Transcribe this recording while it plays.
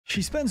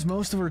She spends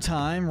most of her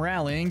time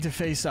rallying to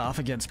face off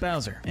against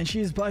Bowser, and she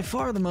is by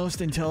far the most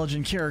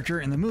intelligent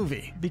character in the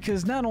movie,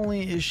 because not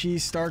only is she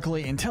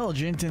starkly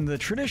intelligent in the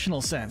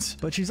traditional sense,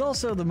 but she's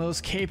also the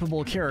most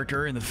capable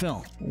character in the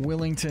film,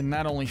 willing to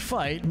not only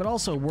fight, but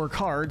also work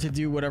hard to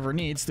do whatever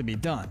needs to be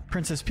done.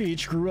 Princess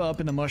Peach grew up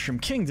in the Mushroom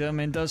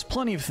Kingdom and does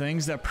plenty of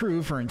things that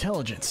prove her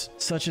intelligence,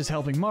 such as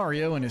helping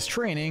Mario in his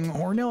training,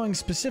 or knowing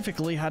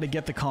specifically how to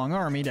get the Kong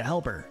army to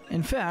help her.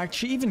 In fact,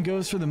 she even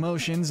goes through the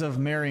motions of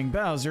marrying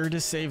Bowser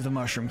to save the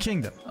Mushroom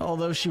Kingdom,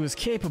 although she was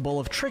capable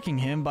of tricking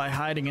him by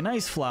hiding an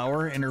ice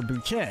flower in her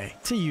bouquet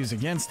to use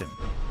against him.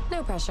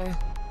 No pressure.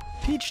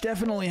 Peach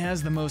definitely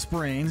has the most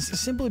brains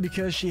simply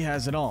because she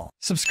has it all.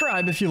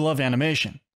 Subscribe if you love animation.